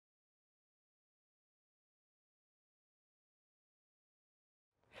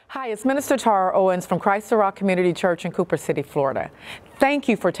Hi, it's Minister Tara Owens from Christ the Rock Community Church in Cooper City, Florida. Thank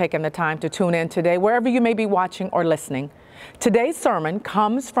you for taking the time to tune in today, wherever you may be watching or listening. Today's sermon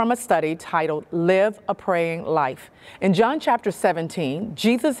comes from a study titled Live a Praying Life. In John chapter 17,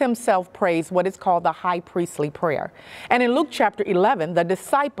 Jesus himself prays what is called the high priestly prayer. And in Luke chapter 11, the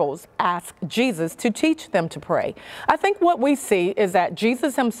disciples ask Jesus to teach them to pray. I think what we see is that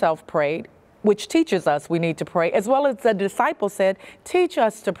Jesus himself prayed, which teaches us we need to pray, as well as the disciples said, teach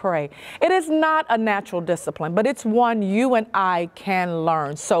us to pray. It is not a natural discipline, but it's one you and I can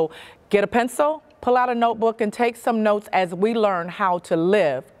learn. So get a pencil, pull out a notebook, and take some notes as we learn how to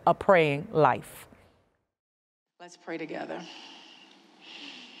live a praying life. Let's pray together.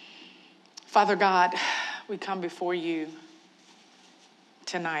 Father God, we come before you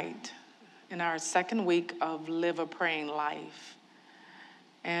tonight in our second week of Live a Praying Life.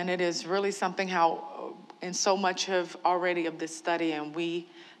 And it is really something how in so much of already of this study, and we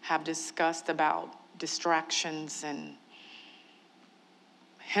have discussed about distractions and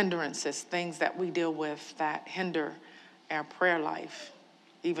hindrances, things that we deal with that hinder our prayer life.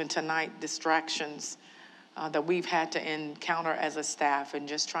 Even tonight, distractions that we've had to encounter as a staff and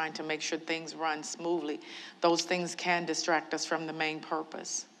just trying to make sure things run smoothly. Those things can distract us from the main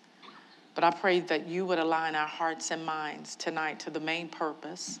purpose. But I pray that you would align our hearts and minds tonight to the main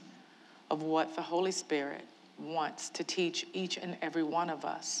purpose of what the Holy Spirit wants to teach each and every one of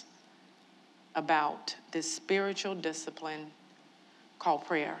us about this spiritual discipline called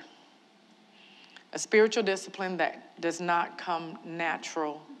prayer. A spiritual discipline that does not come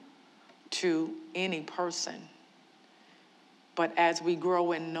natural to any person. But as we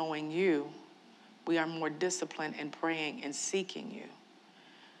grow in knowing you, we are more disciplined in praying and seeking you.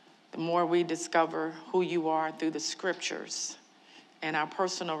 The more we discover who you are through the scriptures and our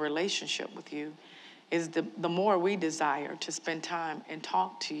personal relationship with you, is the more we desire to spend time and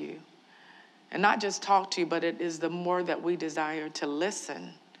talk to you. And not just talk to you, but it is the more that we desire to listen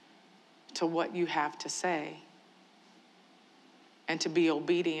to what you have to say and to be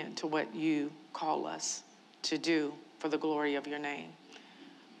obedient to what you call us to do for the glory of your name.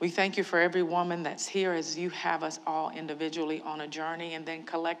 We thank you for every woman that's here as you have us all individually on a journey and then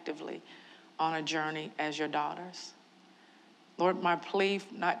collectively on a journey as your daughters. Lord, my plea,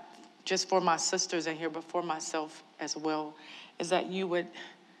 not just for my sisters in here, but for myself as well, is that you would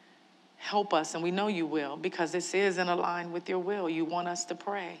help us, and we know you will, because this is in line with your will. You want us to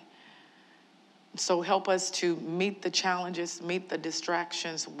pray. So help us to meet the challenges, meet the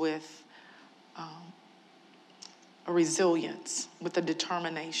distractions with a resilience, with a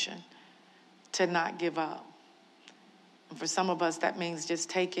determination to not give up. And for some of us, that means just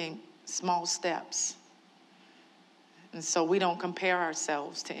taking small steps. And so we don't compare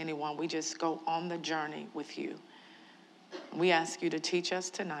ourselves to anyone. We just go on the journey with you. We ask you to teach us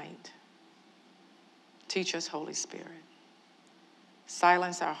tonight. Teach us, Holy Spirit.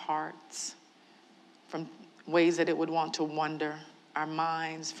 Silence our hearts from ways that it would want to wander, our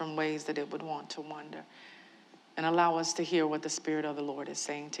minds from ways that it would want to wander, and allow us to hear what the Spirit of the Lord is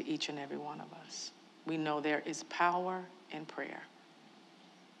saying to each and every one of us. We know there is power in prayer.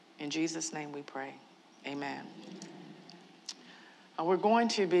 In Jesus' name we pray. Amen. We're going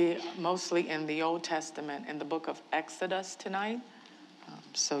to be mostly in the Old Testament, in the book of Exodus tonight.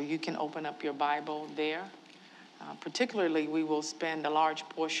 So you can open up your Bible there. Particularly, we will spend a large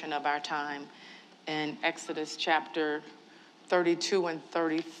portion of our time in Exodus chapter 32 and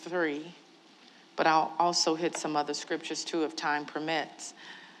 33. But I'll also hit some other scriptures too if time permits.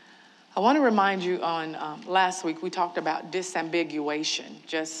 I want to remind you on last week we talked about disambiguation,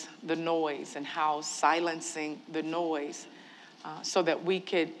 just the noise and how silencing the noise so that we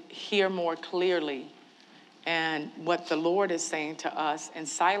could hear more clearly and what the Lord is saying to us and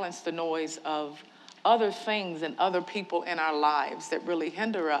silence the noise of other things and other people in our lives that really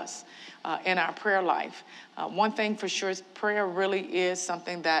hinder us in our prayer life. One thing for sure is prayer really is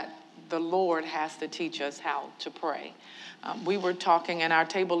something that the Lord has to teach us how to pray. We were talking in our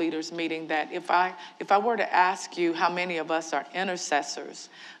table leaders meeting that if I were to ask you how many of us are intercessors,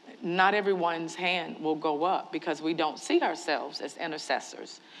 not everyone's hand will go up because we don't see ourselves as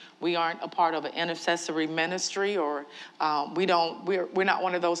intercessors. We aren't a part of an intercessory ministry, or we're not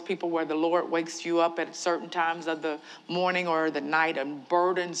one of those people where the Lord wakes you up at certain times of the morning or the night and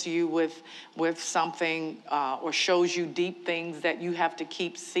burdens you with something or shows you deep things that you have to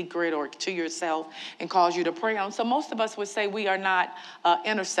keep secret or to yourself and cause you to pray on. So most of us would say we are not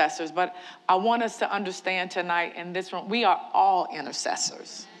intercessors, but I want us to understand tonight in this room, we are all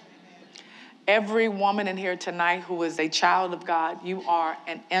intercessors. Every woman in here tonight who is a child of God, you are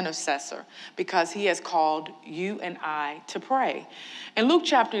an intercessor because he has called you and I to pray. In Luke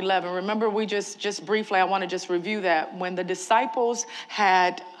chapter 11, remember we just briefly, I want to just review that. When the disciples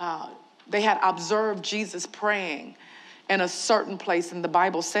they had observed Jesus praying in a certain place, and the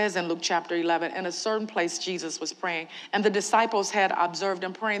Bible says in Luke chapter 11, in a certain place Jesus was praying, and the disciples had observed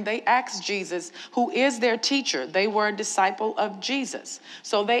him praying. They asked Jesus, who is their teacher. They were a disciple of Jesus.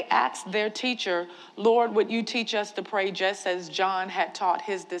 So they asked their teacher, Lord, would you teach us to pray just as John had taught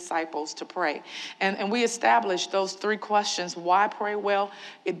his disciples to pray? And we established those three questions. Why pray? Well,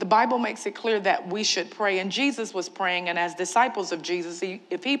 the Bible makes it clear that we should pray, and Jesus was praying, and as disciples of Jesus,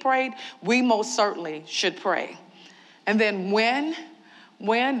 if he prayed, we most certainly should pray. And then when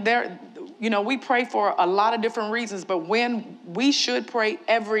there, we pray for a lot of different reasons, but when we should pray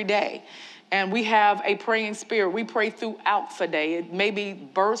every day, and we have a praying spirit, we pray throughout the day. It may be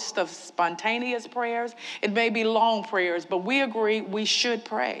bursts of spontaneous prayers, it may be long prayers, but we agree we should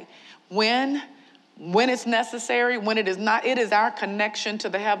pray. When it's necessary, when it is not, it is our connection to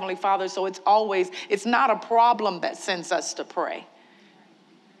the Heavenly Father, so it's not a problem that sends us to pray.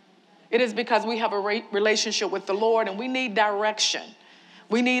 It is because we have a relationship with the Lord and we need direction.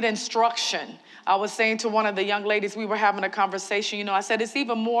 We need instruction. I was saying to one of the young ladies, we were having a conversation, I said, it's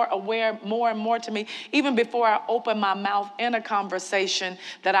even more and more to me, even before I open my mouth in a conversation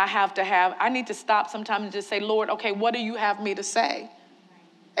that I have to have, I need to stop sometimes and just say, Lord, okay, what do you have me to say?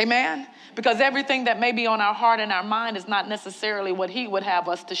 Amen? Because everything that may be on our heart and our mind is not necessarily what he would have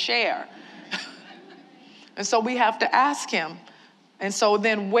us to share. And so we have to ask him. And so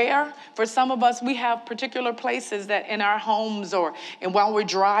then for some of us, we have particular places that in our homes and while we're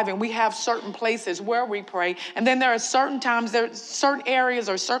driving, we have certain places where we pray. And then there are certain times, there are certain areas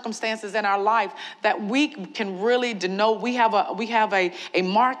or circumstances in our life that we can really denote. We have a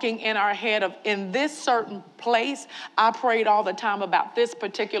marking in our head of, in this certain place, I prayed all the time about this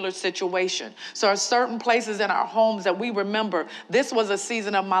particular situation. So there are certain places in our homes that we remember, this was a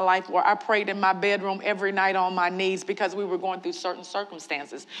season of my life where I prayed in my bedroom every night on my knees because we were going through certain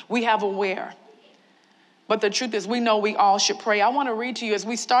circumstances. We have a where. But the truth is, we know we all should pray. I want to read to you, as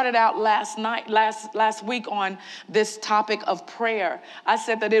we started out last week on this topic of prayer, I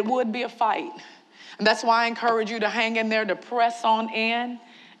said that it would be a fight. And that's why I encourage you to hang in there, to press on in,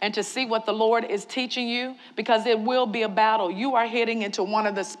 and to see what the Lord is teaching you, because it will be a battle. You are heading into one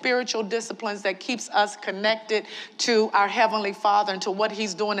of the spiritual disciplines that keeps us connected to our Heavenly Father and to what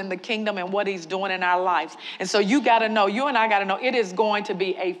he's doing in the kingdom and what he's doing in our lives. And so you and I got to know, it is going to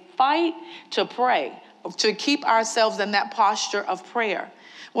be a fight to pray, to keep ourselves in that posture of prayer.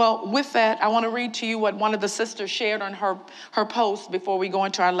 Well, with that, I want to read to you what one of the sisters shared on her post before we go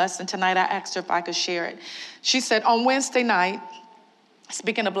into our lesson tonight. I asked her if I could share it. She said, on Wednesday night,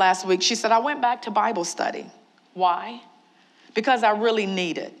 speaking of last week, she said, I went back to Bible study. Why? Because I really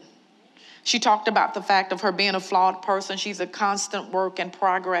need it. She talked about the fact of her being a flawed person. She's a constant work in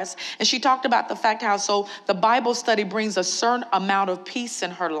progress. And she talked about the fact how the Bible study brings a certain amount of peace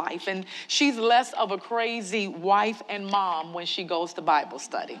in her life. And she's less of a crazy wife and mom when she goes to Bible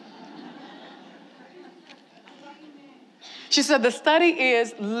study. She said the study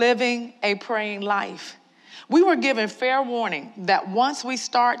is living a praying life. We were given fair warning that once we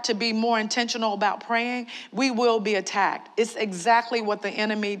start to be more intentional about praying, we will be attacked. It's exactly what the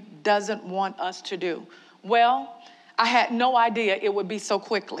enemy doesn't want us to do. Well, I had no idea it would be so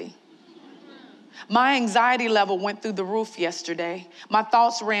quickly. My anxiety level went through the roof yesterday. My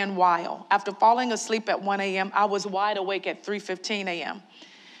thoughts ran wild. After falling asleep at 1 a.m., I was wide awake at 3:15 a.m.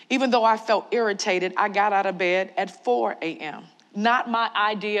 Even though I felt irritated, I got out of bed at 4 a.m. Not my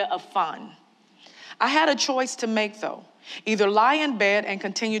idea of fun. I had a choice to make, though. Either lie in bed and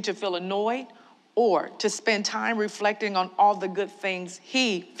continue to feel annoyed, or to spend time reflecting on all the good things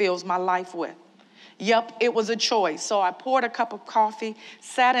he fills my life with. Yep, it was a choice. So I poured a cup of coffee,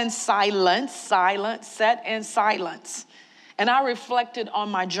 sat in silence, and I reflected on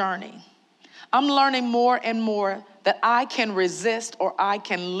my journey. I'm learning more and more that I can resist or I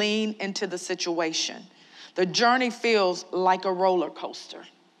can lean into the situation. The journey feels like a roller coaster.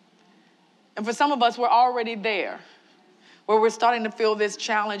 And for some of us, we're already there, where we're starting to feel this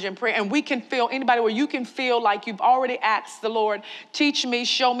challenge in prayer. And we can feel, anybody where you can feel like you've already asked the Lord, teach me,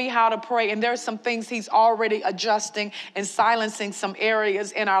 show me how to pray. And there's some things he's already adjusting and silencing some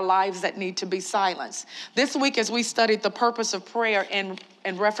areas in our lives that need to be silenced. This week, as we studied the purpose of prayer in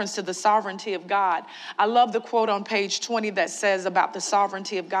reference to the sovereignty of God, I love the quote on page 20 that says about the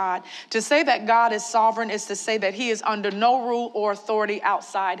sovereignty of God. To say that God is sovereign is to say that he is under no rule or authority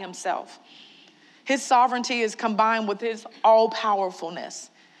outside himself. His sovereignty is combined with his all-powerfulness.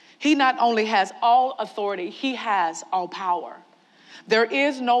 He not only has all authority, he has all power. There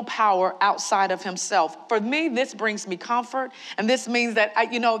is no power outside of himself. For me, this brings me comfort. And this means that,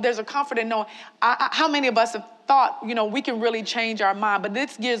 there's a comfort in knowing how many of us have thought, we can really change our mind. But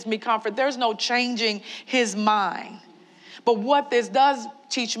this gives me comfort. There's no changing his mind. But what this does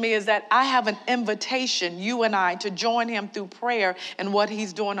teach me is that I have an invitation, you and I, to join him through prayer and what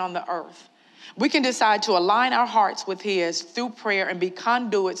he's doing on the earth. We can decide to align our hearts with his through prayer and be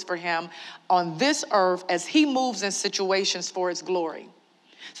conduits for him on this earth as he moves in situations for his glory.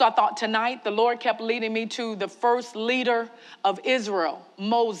 So I thought tonight the Lord kept leading me to the first leader of Israel,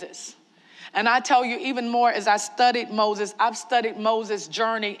 Moses. And I tell you, even more as I studied Moses, I've studied Moses'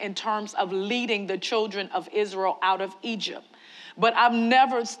 journey in terms of leading the children of Israel out of Egypt. But I've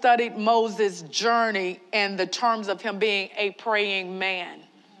never studied Moses' journey in the terms of him being a praying man.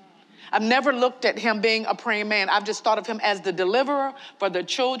 I've never looked at him being a praying man. I've just thought of him as the deliverer for the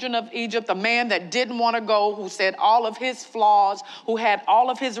children of Egypt, the man that didn't want to go, who said all of his flaws, who had all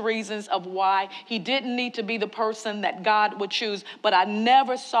of his reasons of why he didn't need to be the person that God would choose. But I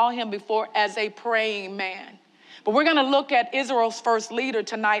never saw him before as a praying man. But we're going to look at Israel's first leader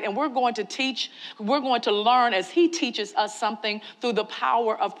tonight, and we're going to learn as he teaches us something through the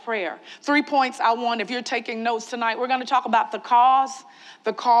power of prayer. 3 points I want, if you're taking notes tonight, we're going to talk about the cause,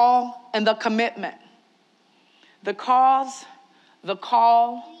 the call, and the commitment. The cause, the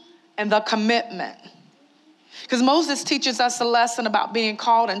call, and the commitment. Because Moses teaches us a lesson about being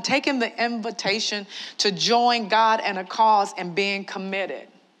called and taking the invitation to join God in a cause and being committed.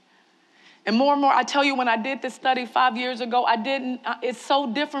 And more, I tell you, when I did this study 5 years ago, it's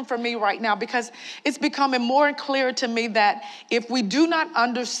so different for me right now because it's becoming more clear to me that if we do not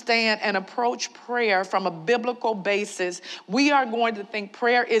understand and approach prayer from a biblical basis, we are going to think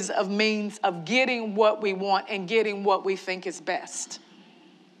prayer is a means of getting what we want and getting what we think is best.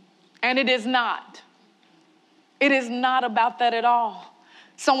 And it is not. It is not about that at all.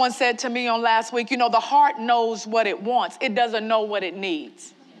 Someone said to me on last week, the heart knows what it wants. It doesn't know what it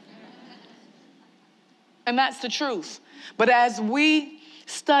needs. And that's the truth. But as we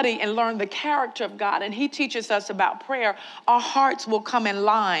study and learn the character of God, and he teaches us about prayer, our hearts will come in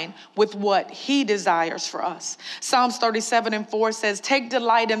line with what he desires for us. Psalms 37:4 says, "Take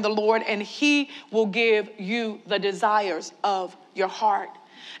delight in the Lord, and he will give you the desires of your heart."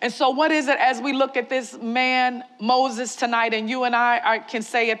 And so what is it as we look at this man, Moses, tonight, and you and I can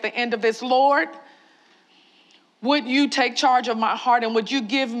say at the end of this, Lord, would you take charge of my heart, and would you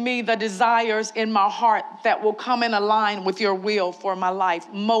give me the desires in my heart that will come in line with your will for my life?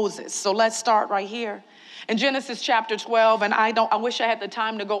 Moses. So let's start right here. In Genesis chapter 12, and I wish I had the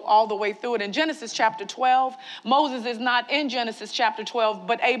time to go all the way through it. In Genesis chapter 12, Moses is not in Genesis chapter 12,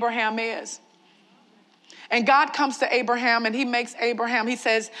 but Abraham is. And God comes to Abraham and he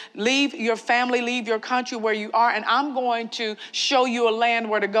says, leave your family, leave your country where you are, and I'm going to show you a land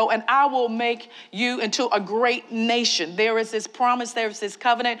where to go, and I will make you into a great nation. There is this promise, there is this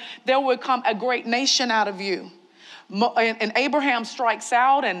covenant. There will come a great nation out of you. And Abraham strikes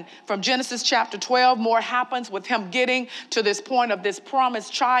out, and from Genesis chapter 12, more happens with him getting to this point of this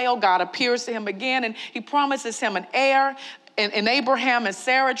promised child. God appears to him again, and he promises him an heir. And Abraham and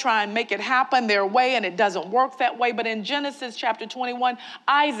Sarah try and make it happen their way, and it doesn't work that way. But in Genesis chapter 21,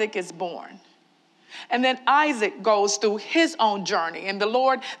 Isaac is born. And then Isaac goes through his own journey. And the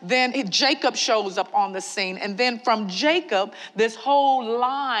Lord, Jacob shows up on the scene. And then from Jacob, this whole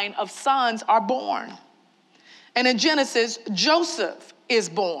line of sons are born. And in Genesis, Joseph is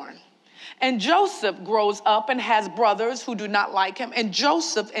born. And Joseph grows up and has brothers who do not like him. And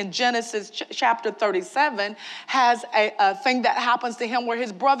Joseph in Genesis chapter 37 has a thing that happens to him where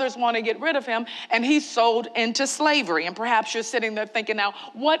his brothers want to get rid of him, and he's sold into slavery. And perhaps you're sitting there thinking, now,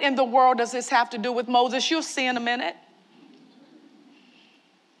 what in the world does this have to do with Moses? You'll see in a minute.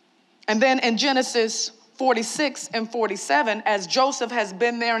 And then in Genesis 46 and 47, as Joseph has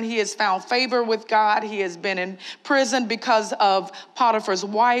been there and he has found favor with God, he has been in prison because of Potiphar's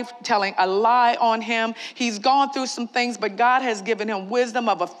wife telling a lie on him. He's gone through some things, but God has given him wisdom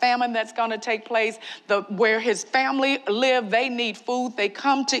of a famine that's going to take place. Where his family live, they need food. They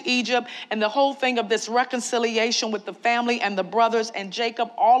come to Egypt, and the whole thing of this reconciliation with the family and the brothers and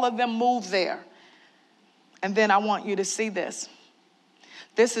Jacob, all of them move there. And then I want you to see this.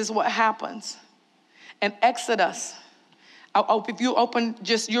 This is what happens. In Exodus, if you open,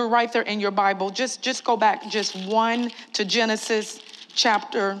 you're right there in your Bible. Just go back just one to Genesis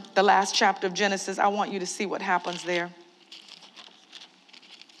chapter, the last chapter of Genesis. I want you to see what happens there.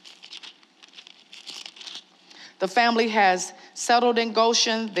 The family has settled in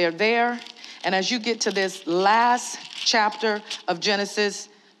Goshen. They're there. And as you get to this last chapter of Genesis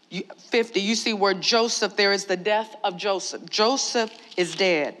 50, you see where Joseph, there is the death of Joseph. Joseph is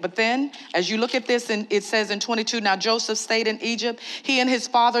dead. But then, as you look at this, and it says in 22, now Joseph stayed in Egypt, he and his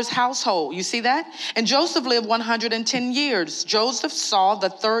father's household. You see that? And Joseph lived 110 years. Joseph saw the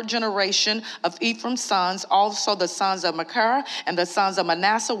third generation of Ephraim's sons. Also the sons of Machir and the sons of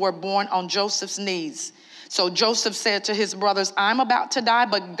Manasseh were born on Joseph's knees. So Joseph said to his brothers, I'm about to die,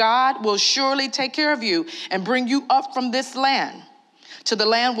 but God will surely take care of you and bring you up from this land to the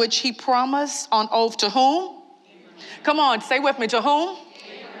land which he promised on oath to whom? Abraham. Come on, say with me, to whom?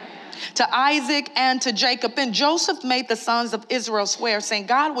 Abraham. To Isaac and to Jacob. Then Joseph made the sons of Israel swear, saying,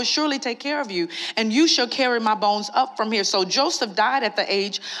 God will surely take care of you, and you shall carry my bones up from here. So Joseph died at the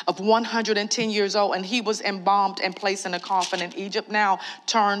age of 110 years old, and he was embalmed and placed in a coffin in Egypt. Now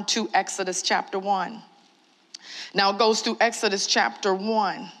turn to Exodus chapter 1. Now it goes through Exodus chapter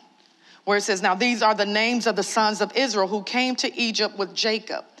 1. Where it says, now these are the names of the sons of Israel who came to Egypt with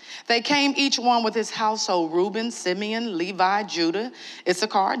Jacob. They came each one with his household: Reuben, Simeon, Levi, Judah,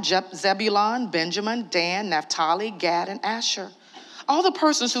 Issachar, Zebulun, Benjamin, Dan, Naphtali, Gad, and Asher. All the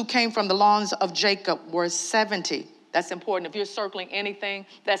persons who came from the lawns of Jacob were 70. That's important. If you're circling anything,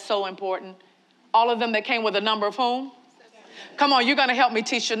 that's so important. All of them that came with a number of whom? Come on, you're going to help me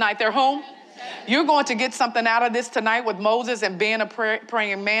teach tonight. They're whom? You're going to get something out of this tonight with Moses and being a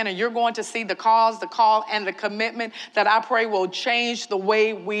praying man, and you're going to see the cause, the call, and the commitment that I pray will change the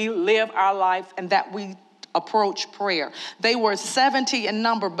way we live our life and that we approach prayer. They were 70 in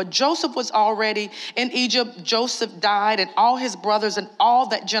number, but Joseph was already in Egypt. Joseph died, and all his brothers and all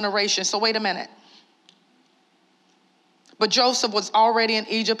that generation. So wait a minute. But Joseph was already in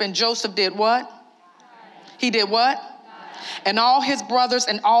Egypt, and Joseph did what? He did what? And all his brothers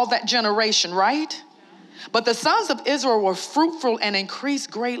and all that generation, right? But the sons of Israel were fruitful and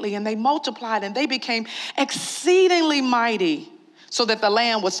increased greatly, and they multiplied and they became exceedingly mighty, so that the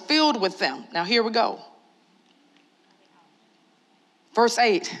land was filled with them. Now here we go. Verse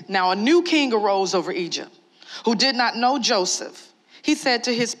 8, now a new king arose over Egypt, who did not know Joseph. He said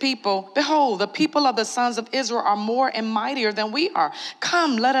to his people, behold, the people of the sons of Israel are more and mightier than we are.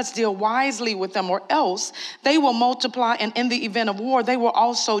 Come, let us deal wisely with them, or else they will multiply, and in the event of war, they will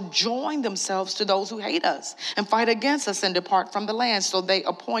also join themselves to those who hate us and fight against us and depart from the land. So they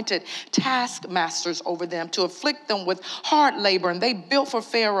appointed taskmasters over them to afflict them with hard labor, and they built for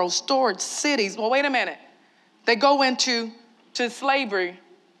Pharaoh storage cities. Well, wait a minute. They go into slavery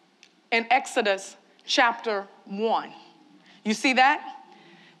in Exodus chapter 1. You see that?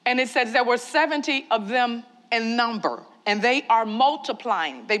 And it says there were 70 of them in number, and they are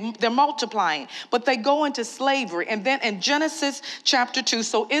multiplying. They're multiplying, but they go into slavery. And then in Genesis chapter 2,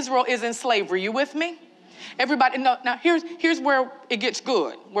 so Israel is in slavery. You with me? Everybody, now here's where it gets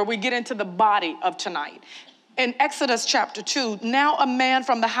good, where we get into the body of tonight. In Exodus chapter 2, now a man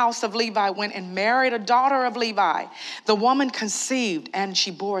from the house of Levi went and married a daughter of Levi. The woman conceived, and she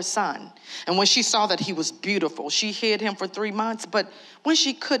bore a son. And when she saw that he was beautiful, she hid him for 3 months. But when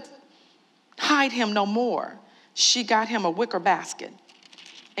she could hide him no more, she got him a wicker basket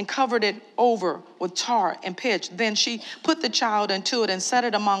and covered it over with tar and pitch. Then she put the child into it and set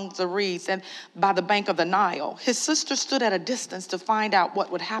it among the reeds and by the bank of the Nile. His sister stood at a distance to find out what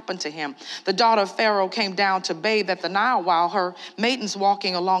would happen to him. The daughter of Pharaoh came down to bathe at the Nile while her maidens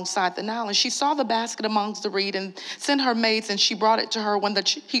walking alongside the Nile. And she saw the basket amongst the reed and sent her maids, and she brought it to her. When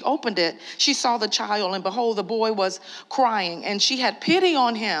he opened it, she saw the child, and behold, the boy was crying. And she had pity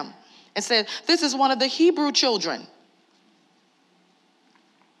on him and said, this is one of the Hebrew children.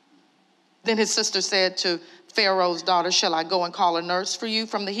 Then his sister said to Pharaoh's daughter, shall I go and call a nurse for you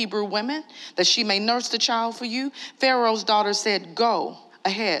from the Hebrew women, that she may nurse the child for you? Pharaoh's daughter said, go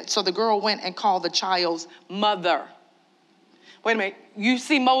ahead. So the girl went and called the child's mother. Wait a minute. You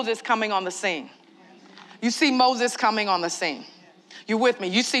see Moses coming on the scene. You see Moses coming on the scene. You with me?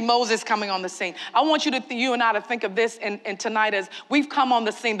 You see Moses coming on the scene. I want you and I to think of this in tonight as we've come on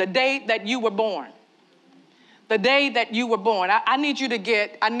the scene, the day that you were born. The day that you were born. I need you to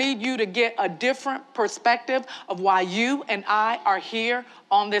get a different perspective of why you and I are here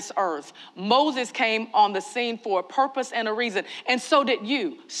on this earth. Moses came on the scene for a purpose and a reason. And so did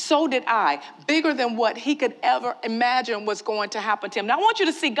you. So did I. Bigger than what he could ever imagine was going to happen to him. Now I want you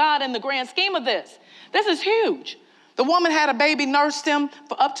to see God in the grand scheme of this. This is huge. The woman had a baby, nursed him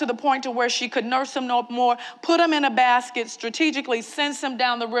up to the point to where she could nurse him no more, put him in a basket, strategically sends him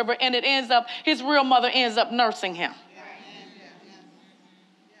down the river, and his real mother ends up nursing him.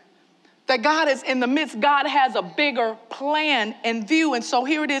 that God is in the midst. God has a bigger plan in view. And so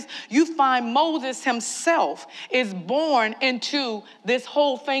here it is. You find Moses himself is born into this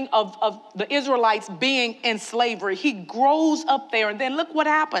whole thing of the Israelites being in slavery. He grows up there. And then look what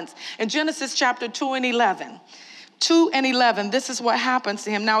happens in Genesis chapter 2 and 11. 2 and 11, this is what happens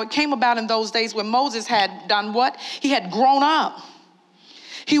to him. Now, it came about in those days when Moses had done what? He had grown up.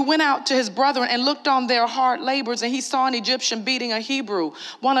 He went out to his brethren and looked on their hard labors, and he saw an Egyptian beating a Hebrew,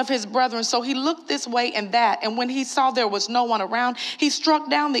 one of his brethren. So he looked this way and that, and when he saw there was no one around, he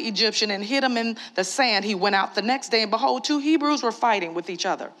struck down the Egyptian and hid him in the sand. He went out the next day, and behold, 2 Hebrews were fighting with each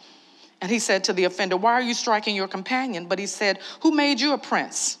other. And he said to the offender, why are you striking your companion? But he said, who made you a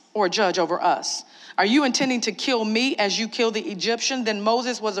prince or a judge over us? Are you intending to kill me as you killed the Egyptian? Then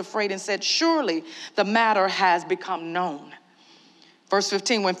Moses was afraid and said, surely the matter has become known. Verse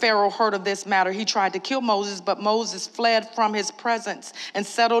 15, when Pharaoh heard of this matter, he tried to kill Moses, but Moses fled from his presence and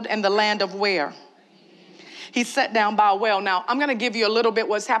settled in the land of where? He sat down by a well. Now, I'm going to give you a little bit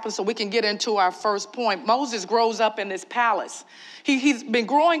what's happened so we can get into our first point. Moses grows up in this palace. He's been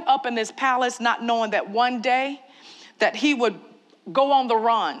growing up in this palace, not knowing that one day that he would go on the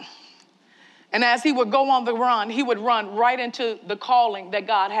run. And as he would go on the run, he would run right into the calling that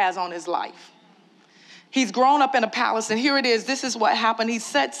God has on his life. He's grown up in a palace, and here it is. This is what happened. He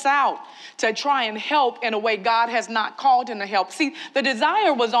sets out to try and help in a way God has not called him to help. See, the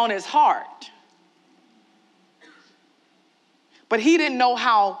desire was on his heart, but he didn't know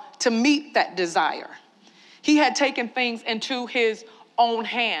how to meet that desire. He had taken things into his own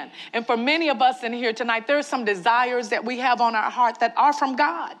hand. And for many of us in here tonight, there are some desires that we have on our heart that are from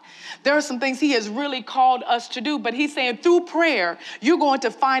God. There are some things he has really called us to do, but he's saying through prayer, you're going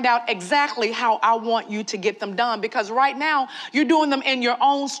to find out exactly how I want you to get them done. Because right now, you're doing them in your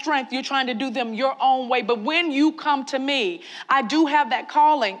own strength. You're trying to do them your own way. But when you come to me, I do have that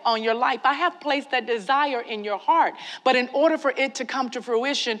calling on your life. I have placed that desire in your heart. But in order for it to come to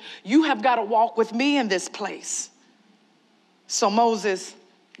fruition, you have got to walk with me in this place. So Moses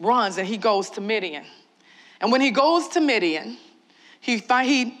runs and he goes to Midian. And when he goes to Midian, he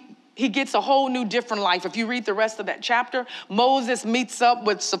gets a whole new different life. If you read the rest of that chapter, Moses meets up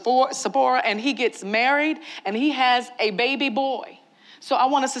with Zipporah and he gets married and he has a baby boy. So I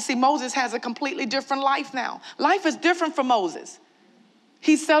want us to see Moses has a completely different life now. Life is different for Moses.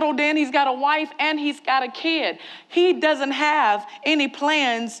 He's settled in, he's got a wife, and he's got a kid. He doesn't have any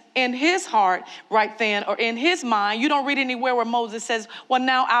plans in his heart right then or in his mind. You don't read anywhere where Moses says, well,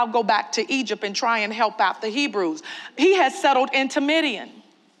 now I'll go back to Egypt and try and help out the Hebrews. He has settled into Midian.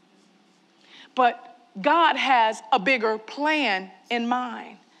 But God has a bigger plan in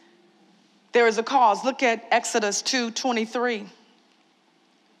mind. There is a cause. Look at Exodus 2:23.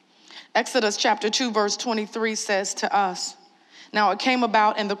 Exodus chapter 2, verse 23 says to us, now it came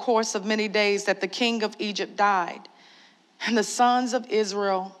about in the course of many days that the king of Egypt died, and the sons of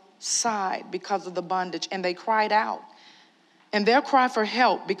Israel sighed because of the bondage, and they cried out. And their cry for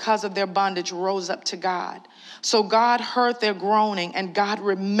help because of their bondage rose up to God. So God heard their groaning, and God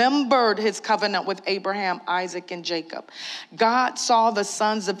remembered his covenant with Abraham, Isaac, and Jacob. God saw the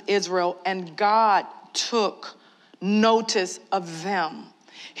sons of Israel, and God took notice of them.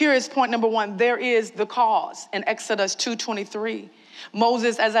 Here is point number 1. There is the cause in Exodus 2:23.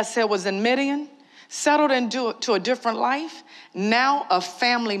 Moses, as I said, was in Midian, settled into a different life, now a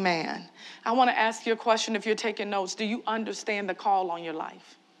family man. I want to ask you a question if you're taking notes. Do you understand the call on your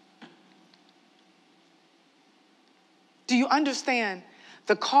life? Do you understand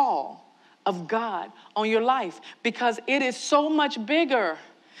the call of God on your life? Because it is so much bigger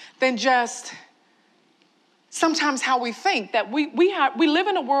than just sometimes how we think. That we live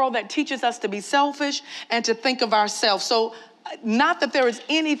in a world that teaches us to be selfish and to think of ourselves. So not that there is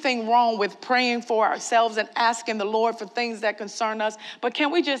anything wrong with praying for ourselves and asking the Lord for things that concern us, but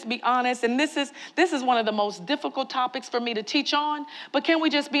can we just be honest? And this is one of the most difficult topics for me to teach on, but can we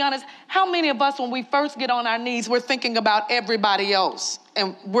just be honest? How many of us, when we first get on our knees, we're thinking about everybody else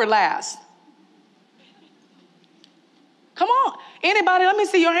and we're last? Come on. Anybody, let me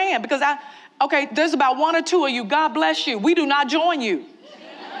see your hand, because okay, there's about 1 or 2 of you. God bless you. We do not join you.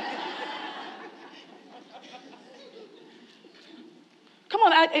 Come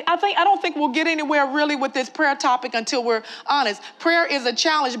on, I don't think we'll get anywhere really with this prayer topic until we're honest. Prayer is a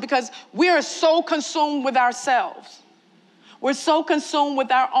challenge because we are so consumed with ourselves. We're so consumed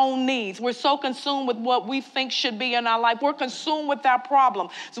with our own needs. We're so consumed with what we think should be in our life. We're consumed with our problem.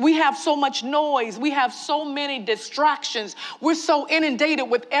 So we have so much noise. We have so many distractions. We're so inundated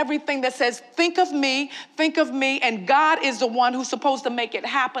with everything that says, think of me, and God is the one who's supposed to make it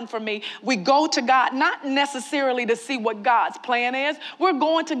happen for me. We go to God not necessarily to see what God's plan is. We're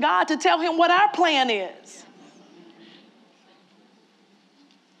going to God to tell him what our plan is.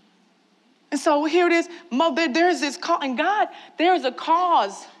 And so here it is. There's this call, and God, there's a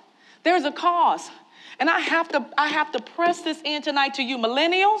cause. There's a cause. And I have to press this in tonight to you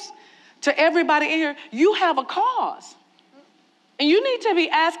millennials, to everybody in here. You have a cause. And you need to be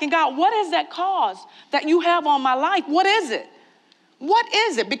asking God, what is that cause that you have on my life? What is it? What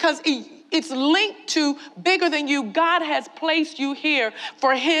is it? Because it's linked to bigger than you. God has placed you here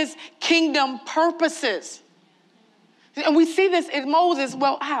for his kingdom purposes. And we see this in Moses.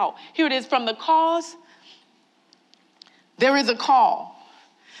 Well, how? Here it is. From the cause, there is a call.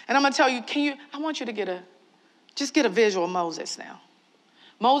 And I'm going to tell you, I want you to get a visual of Moses now.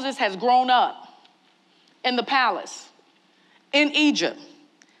 Moses has grown up in the palace, in Egypt,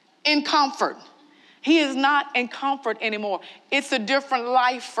 in comfort. He is not in comfort anymore. It's a different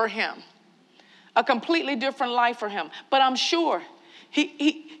life for him, a completely different life for him. But I'm sure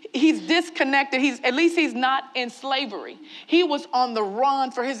he's disconnected. At least he's not in slavery. He was on the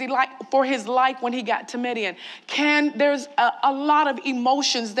run for his life when he got to Midian. There's a lot of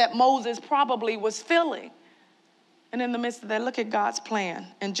emotions that Moses probably was feeling. And in the midst of that, look at God's plan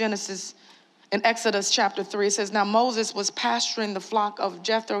in Exodus chapter 3. It says, now Moses was pasturing the flock of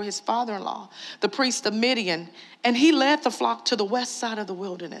Jethro, his father-in-law, the priest of Midian, and he led the flock to the west side of the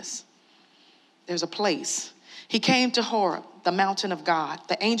wilderness. There's a place. He came to Horeb, the mountain of God.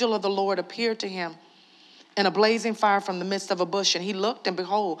 The angel of the Lord appeared to him in a blazing fire from the midst of a bush. And he looked, and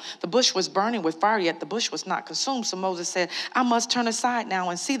behold, the bush was burning with fire, yet the bush was not consumed. So Moses said, I must turn aside now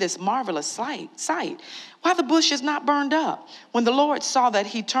and see this marvelous sight. Why the bush is not burned up? When the Lord saw that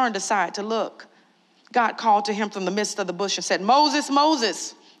he turned aside to look, God called to him from the midst of the bush and said, Moses,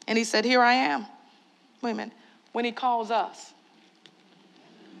 Moses. And he said, here I am. Wait a minute. When he calls us.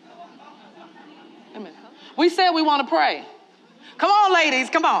 Wait a minute. We said we want to pray. Come on, ladies,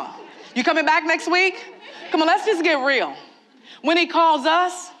 come on. You coming back next week? Come on, let's just get real. When he calls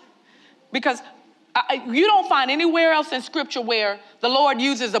us, because you don't find anywhere else in Scripture where the Lord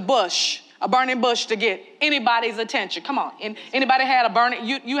uses a burning bush to get anybody's attention. Come on, anybody had a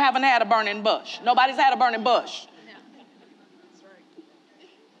burning, you haven't had a burning bush. Nobody's had a burning bush.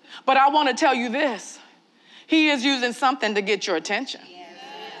 But I want to tell you this. He is using something to get your attention.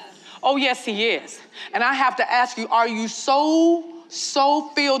 Oh, yes, he is. And I have to ask you, are you so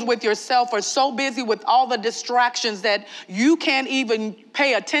filled with yourself or so busy with all the distractions that you can't even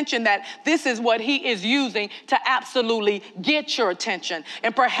pay attention that this is what he is using to absolutely get your attention?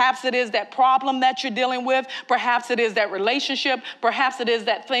 And perhaps it is that problem that you're dealing with. Perhaps it is that relationship. Perhaps it is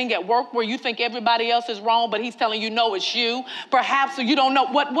that thing at work where you think everybody else is wrong, but he's telling you, no, it's you. Perhaps you don't know.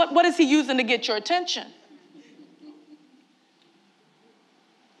 What is he using to get your attention?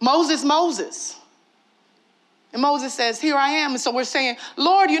 Moses. And Moses says, here I am. And so we're saying,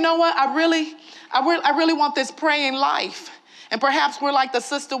 Lord, you know what? I really want this praying life. And perhaps we're like the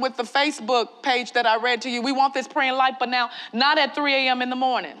sister with the Facebook page that I read to you. We want this praying life, but now not at 3 a.m. in the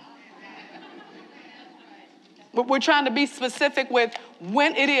morning. But we're trying to be specific with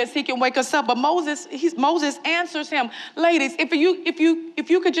when it is he can wake us up. But Moses answers him. Ladies, if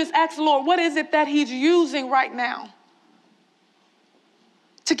you could just ask the Lord, what is it that he's using right now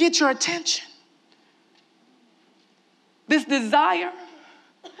to get your attention? This desire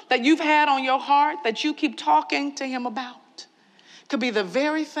that you've had on your heart that you keep talking to him about could be the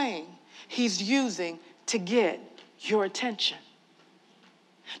very thing he's using to get your attention.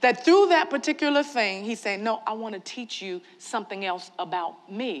 That through that particular thing, he's saying, no, I want to teach you something else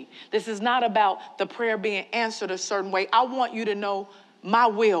about me. This is not about the prayer being answered a certain way. I want you to know my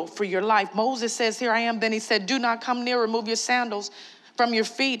will for your life. Moses says, here I am. Then he said, do not come near, remove your sandals from your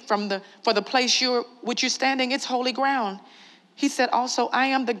feet, for the place which you're standing, it's holy ground. He said also, I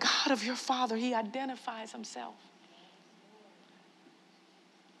am the God of your father. He identifies himself.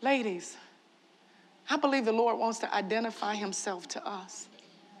 Ladies, I believe the Lord wants to identify himself to us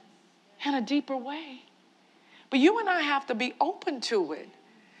in a deeper way. But you and I have to be open to it.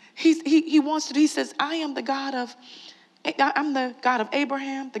 He says, I'm the God of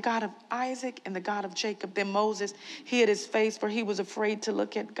Abraham, the God of Isaac, and the God of Jacob. Then Moses hid his face, for he was afraid to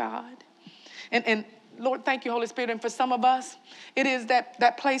look at God. And Lord, thank you, Holy Spirit. And for some of us, it is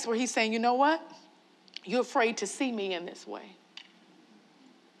that place where he's saying, you know what? You're afraid to see me in this way.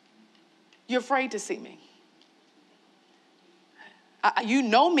 You're afraid to see me. You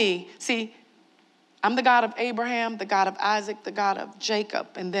know me. See, I'm the God of Abraham, the God of Isaac, the God of Jacob.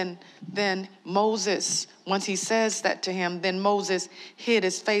 And then Moses, once he says that to him, then Moses hid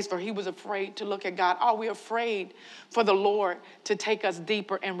his face, for he was afraid to look at God. Are we afraid for the Lord to take us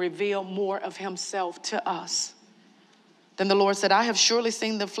deeper and reveal more of himself to us? Then the Lord said, I have surely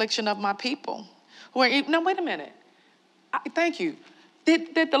seen the affliction of my people. Now, wait a minute. Thank you.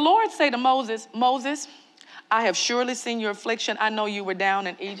 Did the Lord say to Moses, Moses, I have surely seen your affliction. I know you were down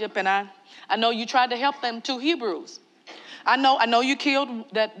in Egypt, and I know you tried to help them 2 Hebrews. I know you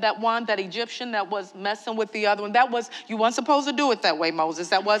killed that Egyptian that was messing with the other one. You weren't supposed to do it that way, Moses.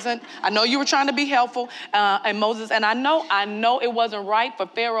 That wasn't, I know you were trying to be helpful, and Moses, and I know it wasn't right for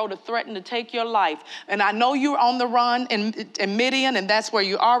Pharaoh to threaten to take your life. And I know you're on the run in Midian, and that's where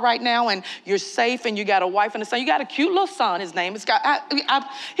you are right now, and you're safe, and you got a wife and a son. You got a cute little son, his name is God.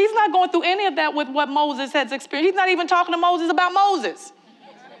 He's not going through any of that with what Moses has experienced. He's not even talking to Moses about Moses.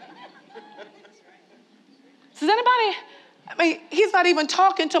 Does anybody... he's not even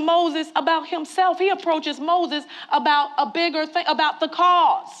talking to Moses about himself. He approaches Moses about a bigger thing, about the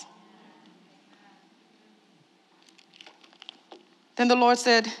cause. Then the Lord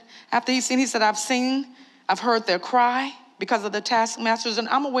said, after he said, I've heard their cry because of the taskmasters, and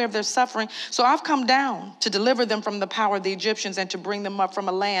I'm aware of their suffering. So I've come down to deliver them from the power of the Egyptians and to bring them up from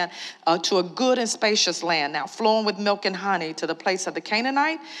a land to a good and spacious land, now flowing with milk and honey, to the place of the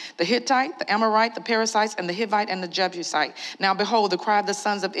Canaanite, the Hittite, the Amorite, the Perizzites, and the Hivite, and the Jebusite. Now behold, the cry of the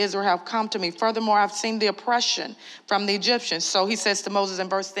sons of Israel have come to me. Furthermore, I've seen the oppression from the Egyptians. So he says to Moses in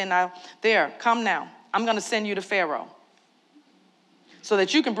verse 10, now, come now. I'm going to send you to Pharaoh so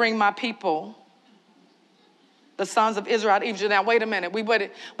that you can bring my people, the sons of Israel, out of Egypt. Now, wait a minute.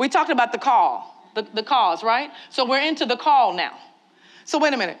 We talked about the call, the cause, right? So we're into the call now. So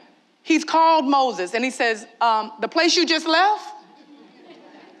wait a minute. He's called Moses, and he says, the place you just left?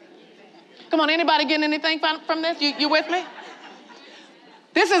 Come on, anybody getting anything from this? You with me?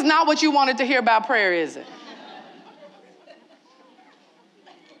 This is not what you wanted to hear about prayer, is it?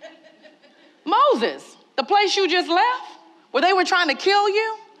 Moses, the place you just left, where they were trying to kill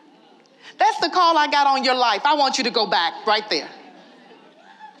you? That's the call I got on your life. I want you to go back right there.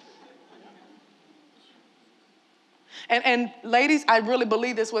 And ladies, I really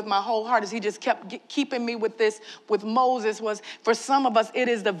believe this with my whole heart, as he just kept keeping me with this, with Moses, was for some of us, it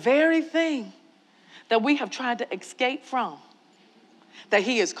is the very thing that we have tried to escape from that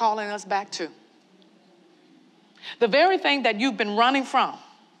he is calling us back to. The very thing that you've been running from.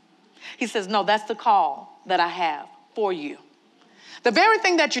 He says, no, that's the call that I have for you. The very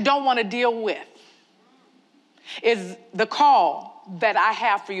thing that you don't want to deal with is the call that I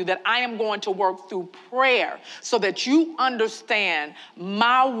have for you, that I am going to work through prayer so that you understand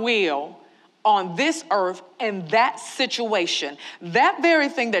my will on this earth and that situation. That very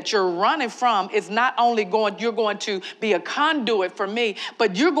thing that you're running from is not only you're going to be a conduit for me,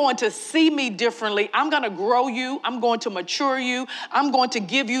 but you're going to see me differently. I'm going to grow you. I'm going to mature you. I'm going to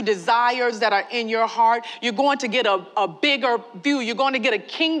give you desires that are in your heart. You're going to get a bigger view. You're going to get a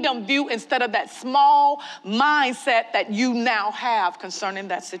kingdom view instead of that small mindset that you now have concerning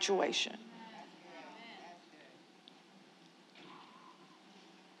that situation.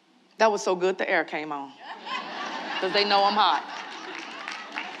 That was so good the air came on, because they know I'm hot.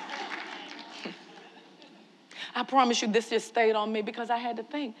 I promise you, this just stayed on me because I had to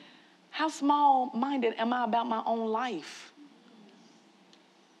think, how small-minded am I about my own life?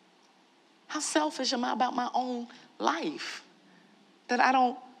 How selfish am I about my own life? That I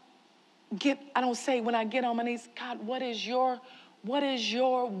don't say when I get on my knees, God, what is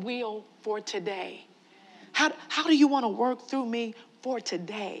your will for today? How do you want to work through me for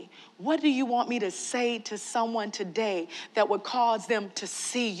today? What do you want me to say to someone today that would cause them to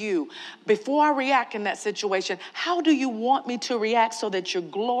see you? Before I react in that situation, how do you want me to react so that you're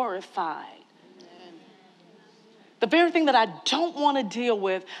glorified? Amen. The very thing that I don't want to deal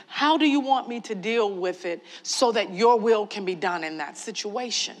with, how do you want me to deal with it so that your will can be done in that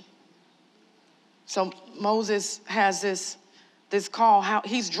situation? So Moses has this call, how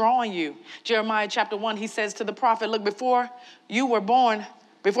he's drawing you. Jeremiah chapter 1, he says to the prophet, look, before you were formed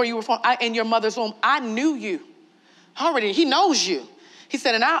in your mother's womb, I knew you. Already, he knows you. He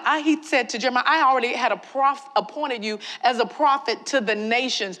said, and he said to Jeremiah, I already had appointed you as a prophet to the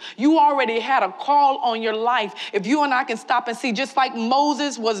nations. You already had a call on your life. If you and I can stop and see, just like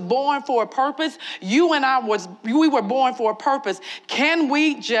Moses was born for a purpose, you and we were born for a purpose. Can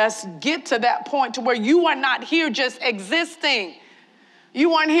we just get to that point to where you are not here just existing? You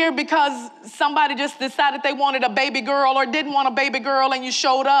weren't here because somebody just decided they wanted a baby girl or didn't want a baby girl and you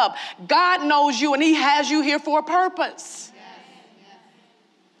showed up. God knows you and he has you here for a purpose.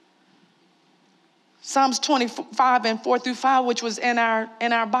 Psalms 25 and 4-5, which was in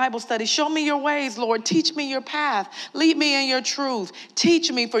our Bible study. Show me your ways, Lord. Teach me your path. Lead me in your truth.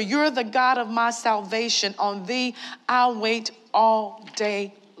 Teach me, for you're the God of my salvation. On thee I'll wait all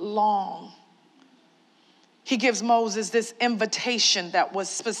day long. He gives Moses this invitation that was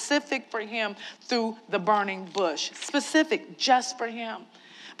specific for him through the burning bush. Specific just for him.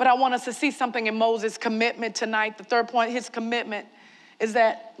 But I want us to see something in Moses' commitment tonight. The third point, his commitment, is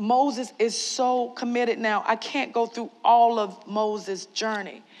that Moses is so committed now. I can't go through all of Moses'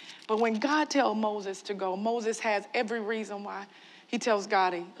 journey. But when God tells Moses to go, Moses has every reason why. He tells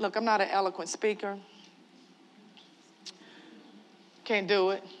God, look, I'm not an eloquent speaker. Can't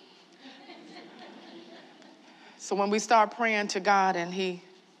do it. So when we start praying to God and he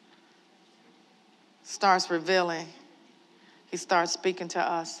starts revealing, he starts speaking to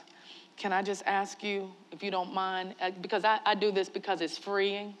us. Can I just ask you, if you don't mind, because I do this because it's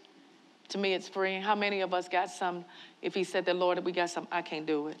freeing. To me, it's freeing. How many of us got some, if he said that, Lord, we got some, I can't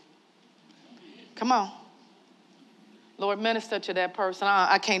do it. Come on. Lord, minister to that person.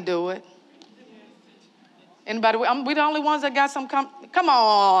 I can't do it. Anybody? We the only ones that got some, come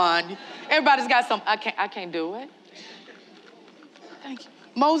on. Everybody's got some, I can't do it. Thank you.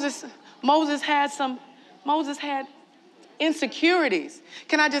 Moses had insecurities.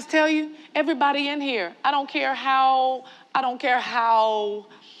 Can I just tell you, everybody in here, I don't care how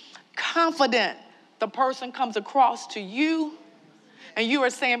confident the person comes across to you, and you are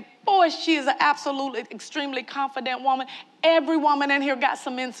saying, boy, she is an absolutely, extremely confident woman. Every woman in here got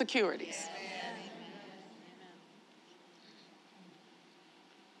some insecurities.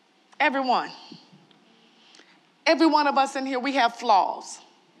 Everyone. Every one of us in here, we have flaws.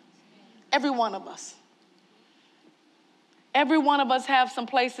 Every one of us. Every one of us have some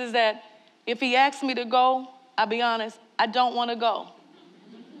places that if he asks me to go, I'll be honest, I don't want to go.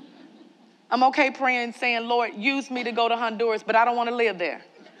 I'm okay praying, saying, Lord, use me to go to Honduras, but I don't want to live there.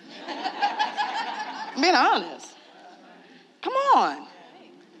 I'm being honest. Come on.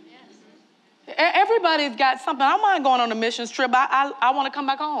 Everybody's got something. I don't mind going on a missions trip. I want to come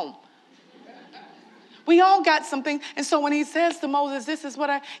back home. We all got something. And so when he says to Moses, this is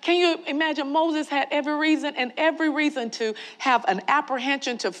what can you imagine? Moses had every reason to have an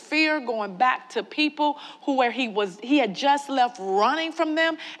apprehension, to fear going back to people he had just left running from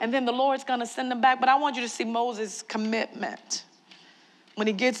them. And then the Lord's going to send them back. But I want you to see Moses' commitment. When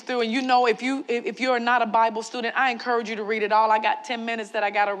he gets through, and if you're not a Bible student, I encourage you to read it all. I got 10 minutes that I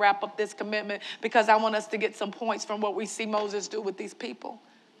got to wrap up this commitment because I want us to get some points from what we see Moses do with these people.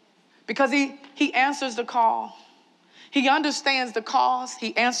 Because he answers the call. He understands the cause.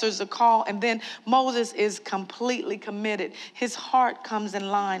 He answers the call. And then Moses is completely committed. His heart comes in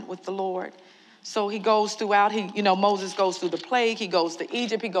line with the Lord. So he goes throughout. Moses goes through the plague. He goes to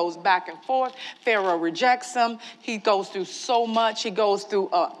Egypt. He goes back and forth. Pharaoh rejects him. He goes through so much. He goes through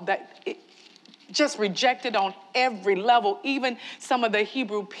just rejected on every level. Even some of the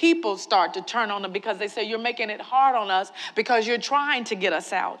Hebrew people start to turn on him because they say, you're making it hard on us because you're trying to get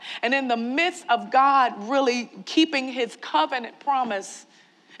us out. And in the midst of God really keeping his covenant promise,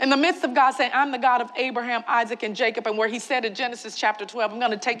 in the midst of God saying, I'm the God of Abraham, Isaac, and Jacob, and where he said in Genesis chapter 12, I'm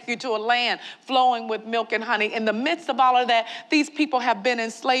going to take you to a land flowing with milk and honey. In the midst of all of that, these people have been in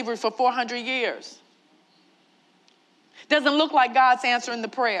slavery for 400 years. Doesn't look like God's answering the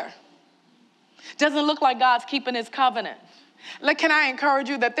prayer. Doesn't look like God's keeping his covenant. Can I encourage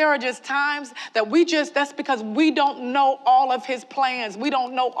you that there are just times that that's because we don't know all of his plans. We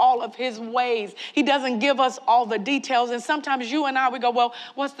don't know all of his ways. He doesn't give us all the details. And sometimes you and I, we go, well,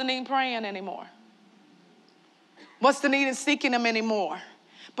 what's the need in praying anymore? What's the need in seeking him anymore?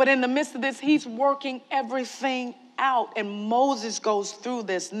 But in the midst of this, he's working everything out. And Moses goes through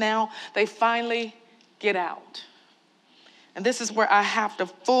this. Now they finally get out. And this is where I have to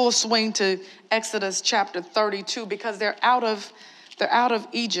full swing to Exodus chapter 32 because they're out of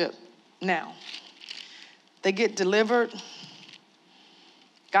Egypt now. They get delivered.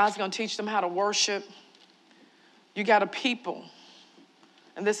 God's going to teach them how to worship. You got a people,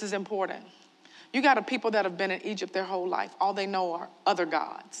 and this is important. You got a people that have been in Egypt their whole life. All they know are other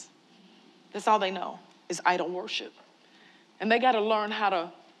gods. That's all they know is idol worship. And they got to learn how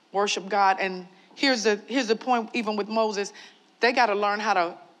to worship God. And here's the point, even with Moses, they got to learn how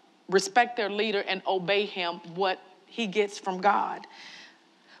to respect their leader and obey him, what he gets from God.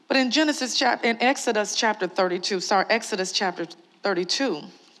 But in Exodus chapter 32,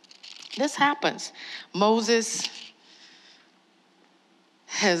 this happens. Moses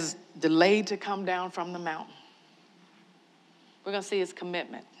has delayed to come down from the mountain. We're going to see his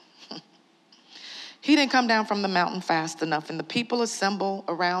commitment. He didn't come down from the mountain fast enough, and the people assembled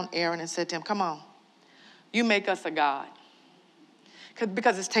around Aaron and said to him, come on, you make us a God.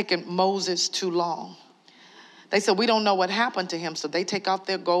 Because it's taken Moses too long. They said, we don't know what happened to him. So they take off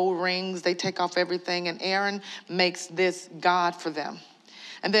their gold rings. They take off everything. And Aaron makes this God for them.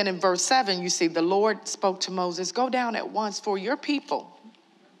 And then in verse 7, you see the Lord spoke to Moses, go down at once for your people.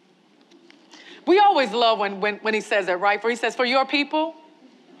 We always love when he says that, right? For he says, for your people.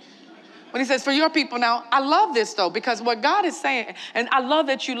 When he says, for your people. Now, I love this, though, because what God is saying, and I love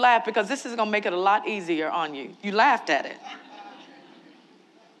that you laugh, because this is going to make it a lot easier on you. You laughed at it.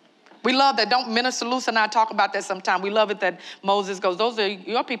 We love that. Don't Minister Luce and I talk about that sometime. We love it that Moses goes, those are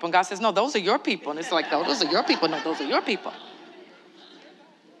your people. And God says, no, those are your people. And it's like, no, those are your people. No, those are your people.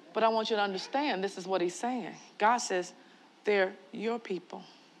 But I want you to understand, this is what he's saying. God says, they're your people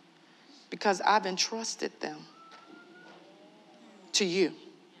because I've entrusted them to you.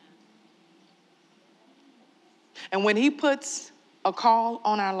 And when he puts a call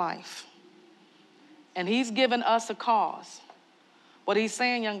on our life and he's given us a cause, what he's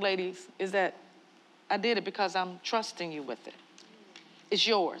saying, young ladies, is that I did it because I'm trusting you with it. It's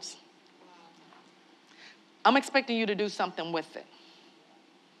yours. I'm expecting you to do something with it.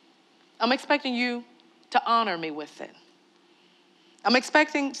 I'm expecting you to honor me with it. I'm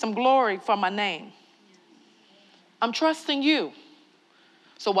expecting some glory for my name. I'm trusting you.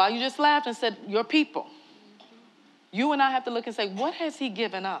 So while you just laughed and said, your people, you and I have to look and say, what has he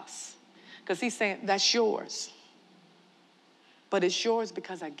given us? Because he's saying, that's yours. But it's yours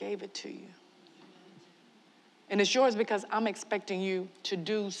because I gave it to you. And it's yours because I'm expecting you to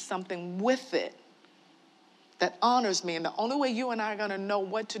do something with it that honors me. And the only way you and I are going to know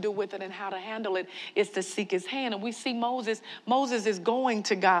what to do with it and how to handle it is to seek his hand. And we see Moses is going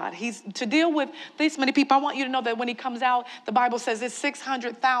to God. He's to deal with this many people. I want you to know that when he comes out, the Bible says there's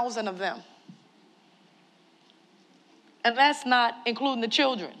 600,000 of them. And that's not including the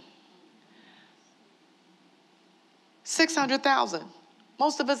children. 600,000.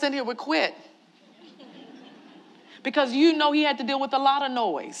 Most of us in here would quit. Because you know he had to deal with a lot of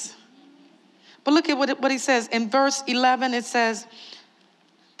noise. But look at what he says. In verse 11, it says,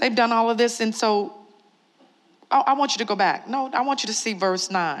 they've done all of this. And so I want you to go back. No, I want you to see verse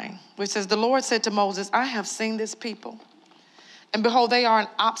 9, which says, the Lord said to Moses, I have seen this people. And behold, they are an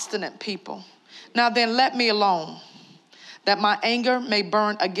obstinate people. Now then, let me alone, that my anger may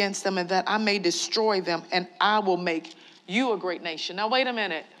burn against them and that I may destroy them, and I will make you a great nation. Now, wait a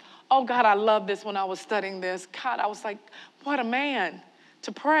minute. Oh, God, I love this when I was studying this. God, I was like, what a man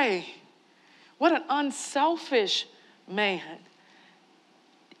to pray. What an unselfish man.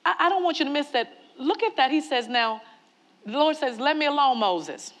 I don't want you to miss that. Look at that. He says now, the Lord says, let me alone,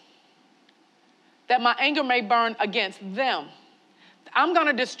 Moses, that my anger may burn against them. I'm going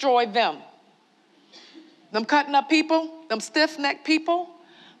to destroy them. Them cutting up people, them stiff-necked people.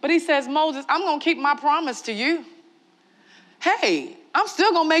 But he says, Moses, I'm going to keep my promise to you. Hey, I'm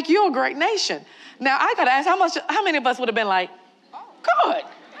still going to make you a great nation. Now, I got to ask, how many of us would have been like, good.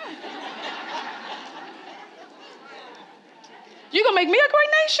 You going to make me a great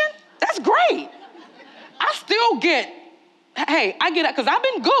nation? That's great. I still get, I get it, because I've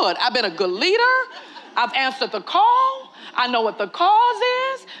been good. I've been a good leader. I've answered the call. I know what the cause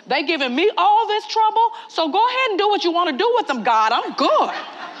is. They giving me all this trouble. So go ahead and do what you want to do with them, God. I'm good.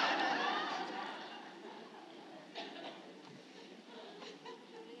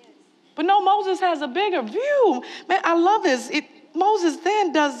 But no, Moses has a bigger view. Man, I love this. Moses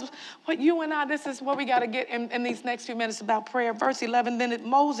then does what you and I, this is what we got to get in these next few minutes about prayer. Verse 11, then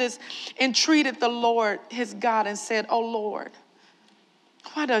Moses entreated the Lord, his God, and said, oh, Lord,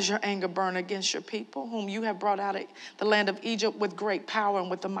 why does your anger burn against your people, whom you have brought out of the land of Egypt with great power and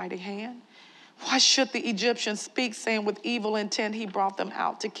with a mighty hand? Why should the Egyptians speak, saying with evil intent he brought them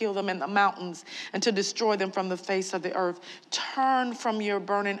out to kill them in the mountains and to destroy them from the face of the earth? Turn from your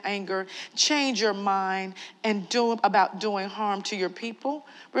burning anger, change your mind, and do about doing harm to your people.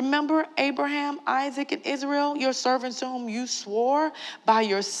 Remember Abraham, Isaac, and Israel, your servants to whom you swore by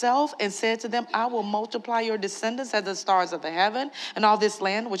yourself and said to them, I will multiply your descendants as the stars of the heaven, and all this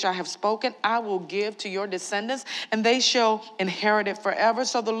land which I have spoken, I will give to your descendants, and they shall inherit it forever.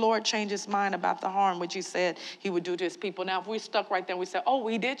 So the Lord changed his mind about the harm which he said he would do to his people. Now, if we're stuck right there, we say, oh,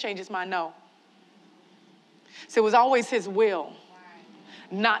 he did change his mind. No. So it was always his will.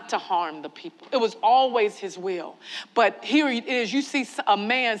 not to harm the people. It was always his will. But here it is, you see a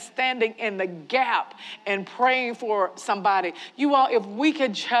man standing in the gap and praying for somebody. You all, if we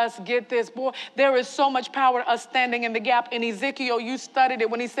could just get this, boy, there is so much power to us standing in the gap. In Ezekiel, you studied it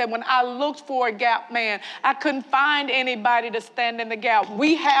when he said, when I looked for a gap man, I couldn't find anybody to stand in the gap.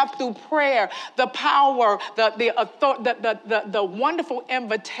 We have through prayer the power, the wonderful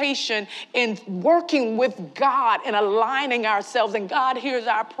invitation in working with God and aligning ourselves, and God hears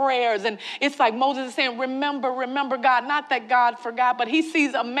our prayers. And it's like Moses is saying, remember God. Not that God forgot, but he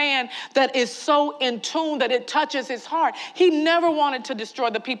sees a man that is so in tune that it touches his heart. He never wanted to destroy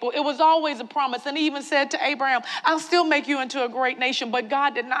the people. It was always a promise. And he even said to Abraham, I'll still make you into a great nation. But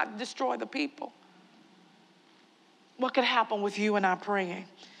God did not destroy the people. What could happen with you and I praying?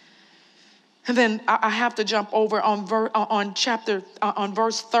 And then I have to jump over on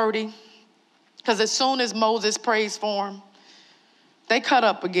verse 30, because as soon as Moses prays for him, they cut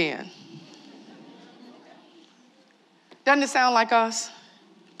up again. Doesn't it sound like us?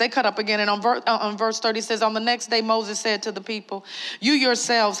 They cut up again. And on verse 30 it says, on the next day Moses said to the people, you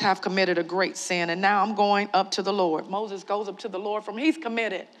yourselves have committed a great sin, and now I'm going up to the Lord. Moses goes up to the Lord he's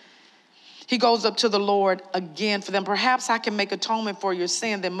committed. He goes up to the Lord again for them. Perhaps I can make atonement for your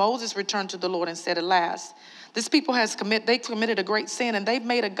sin. Then Moses returned to the Lord and said, alas, this people they committed a great sin, and they've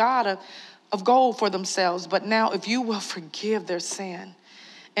made a god of gold for themselves. But now if you will forgive their sin,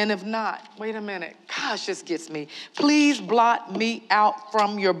 and if not, wait a minute, gosh, this gets me. Please blot me out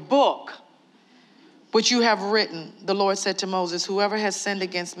from your book, which you have written. The Lord said to Moses, whoever has sinned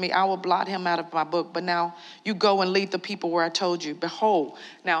against me, I will blot him out of my book. But now you go and lead the people where I told you. Behold,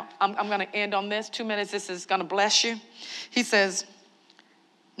 now I'm going to end on this. 2 minutes, this is going to bless you. He says,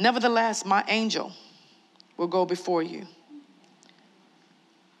 nevertheless, my angel will go before you.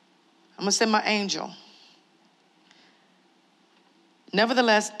 I'm going to send my angel.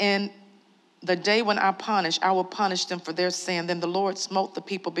 Nevertheless, in the day when I will punish them for their sin. Then the Lord smote the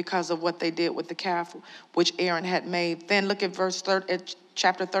people because of what they did with the calf which Aaron had made. Then look at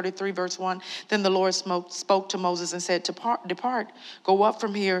chapter 33, verse 1. Then the Lord spoke to Moses and said, depart, go up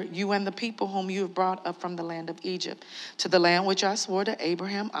from here, you and the people whom you have brought up from the land of Egypt, to the land which I swore to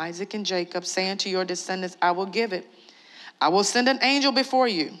Abraham, Isaac, and Jacob, saying to your descendants, I will give it. I will send an angel before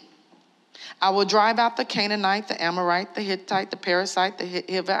you. I will drive out the Canaanite, the Amorite, the Hittite, the Perizzite, the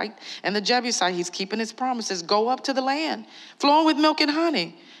Hivite, and the Jebusite. He's keeping his promises. Go up to the land, flowing with milk and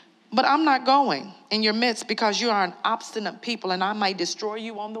honey. But I'm not going in your midst because you are an obstinate people, and I might destroy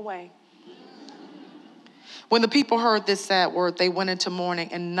you on the way. When the people heard this sad word, they went into mourning,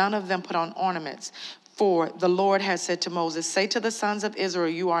 and none of them put on ornaments. For the Lord has said to Moses, say to the sons of Israel,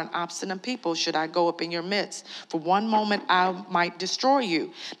 you are an obstinate people. Should I go up in your midst? For one moment I might destroy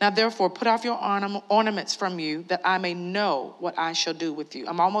you. Now therefore put off your ornaments from you, that I may know what I shall do with you.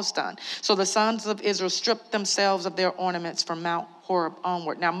 I'm almost done. So the sons of Israel stripped themselves of their ornaments from Mount Horeb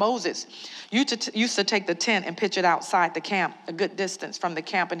onward. Now Moses used to take the tent and pitch it outside the camp, a good distance from the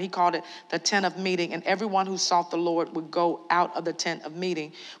camp, and he called it the tent of meeting. And everyone who sought the Lord would go out of the tent of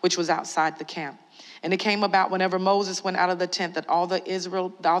meeting, which was outside the camp. And it came about whenever Moses went out of the tent that all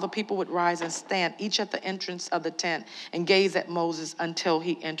the people would rise and stand, each at the entrance of the tent, and gaze at Moses until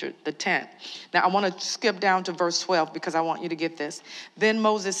he entered the tent. Now I want to skip down to verse 12 because I want you to get this. Then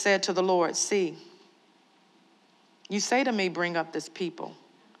Moses said to the Lord, see, you say to me, bring up this people,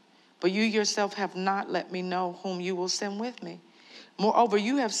 but you yourself have not let me know whom you will send with me. Moreover,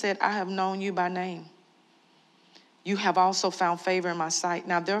 you have said, I have known you by name. You have also found favor in my sight.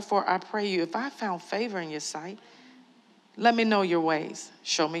 Now, therefore, I pray you, if I found favor in your sight, let me know your ways.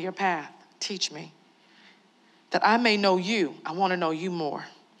 Show me your path. Teach me, that I may know you. I want to know you more,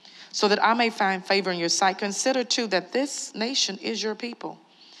 so that I may find favor in your sight. Consider, too, that this nation is your people.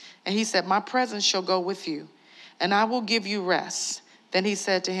 And he said, my presence shall go with you, and I will give you rest. Then he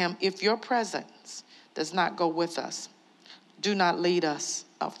said to him, if your presence does not go with us, do not lead us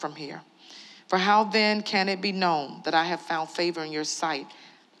up from here. For how then can it be known that I have found favor in your sight,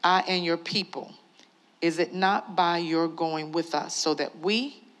 I and your people? Is it not by your going with us, so that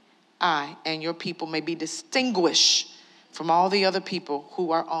I and your people may be distinguished from all the other people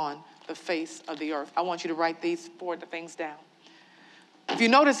who are on the face of the earth? I want you to write these 4 things down. If you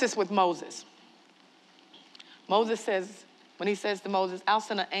notice this with Moses, Moses says, when he says to Moses, I'll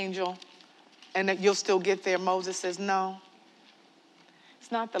send an angel and that you'll still get there, Moses says, no,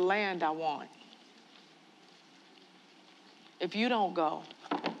 it's not the land I want. If you don't go,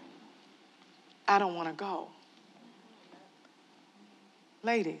 I don't want to go.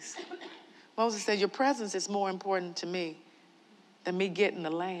 Ladies, Moses said, your presence is more important to me than me getting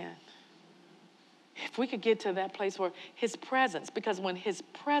the land. If we could get to that place where his presence, because when his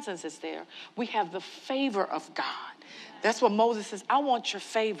presence is there, we have the favor of God. That's what Moses says, I want your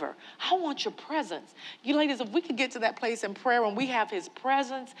favor. I want your presence. You ladies, if we could get to that place in prayer when we have his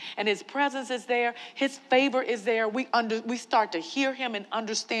presence and his presence is there, his favor is there, we start to hear him and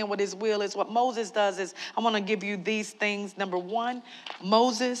understand what his will is. What Moses does is, I want to give you these things. Number one,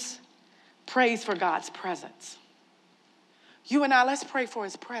 Moses prays for God's presence. You and I, let's pray for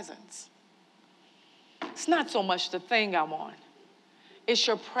his presence. It's not so much the thing I want. It's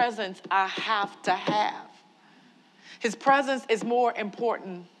your presence I have to have. His presence is more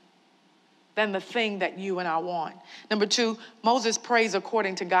important than the thing that you and I want. Number two, Moses prays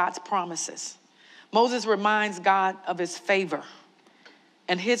according to God's promises. Moses reminds God of his favor.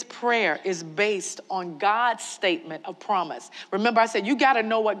 And his prayer is based on God's statement of promise. Remember, I said you got to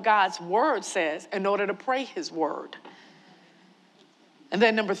know what God's word says in order to pray his word. And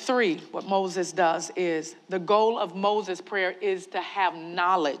then number three, what Moses does is, the goal of Moses' prayer is to have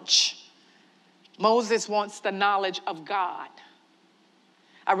knowledge. Moses wants the knowledge of God.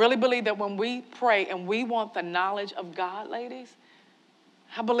 I really believe that when we pray and we want the knowledge of God, ladies,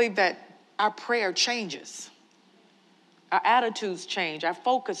 I believe that our prayer changes. Our attitudes change, our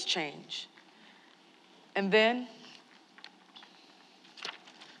focus change. And then,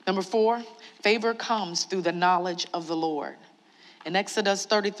 number four, favor comes through the knowledge of the Lord. In Exodus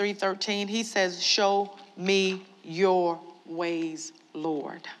 33:13, he says, show me your ways,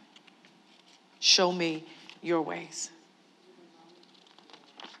 Lord. Show me your ways.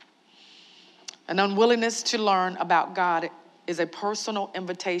 An unwillingness to learn about God is a personal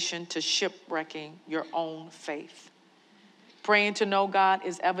invitation to shipwrecking your own faith. Praying to know God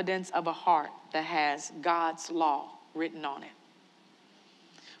is evidence of a heart that has God's law written on it.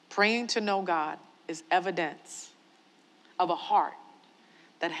 Praying to know God is evidence of a heart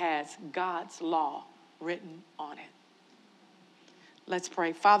that has God's law written on it. Let's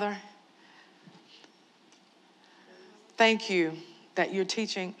pray. Father, thank you that you're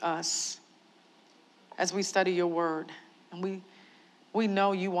teaching us as we study your word. And we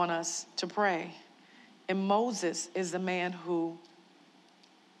know you want us to pray. And Moses is the man who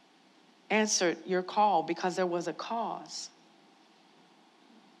answered your call because there was a cause.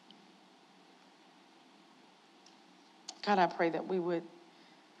 God, I pray that we would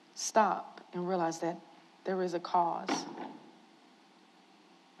stop and realize that there is a cause.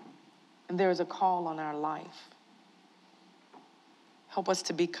 And there is a call on our life. Help us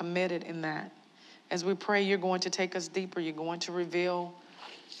to be committed in that. As we pray, you're going to take us deeper. You're going to reveal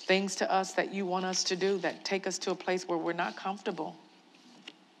things to us that you want us to do that take us to a place where we're not comfortable,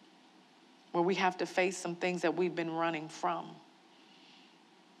 where we have to face some things that we've been running from.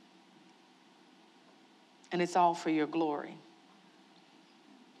 And it's all for your glory.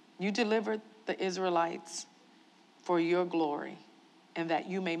 You delivered the Israelites for your glory and that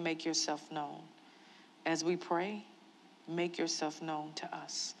you may make yourself known. As we pray, make yourself known to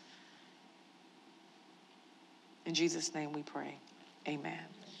us. In Jesus' name we pray. Amen.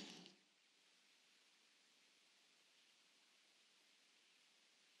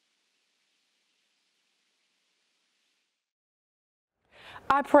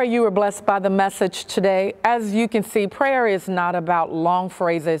 I pray you were blessed by the message today. As you can see, prayer is not about long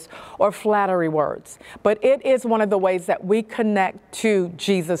phrases or flattery words, but it is one of the ways that we connect to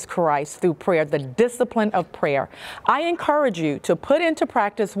Jesus Christ through prayer, the discipline of prayer. I encourage you to put into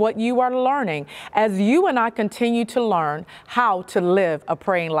practice what you are learning as you and I continue to learn how to live a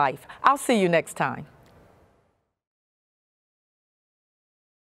praying life. I'll see you next time.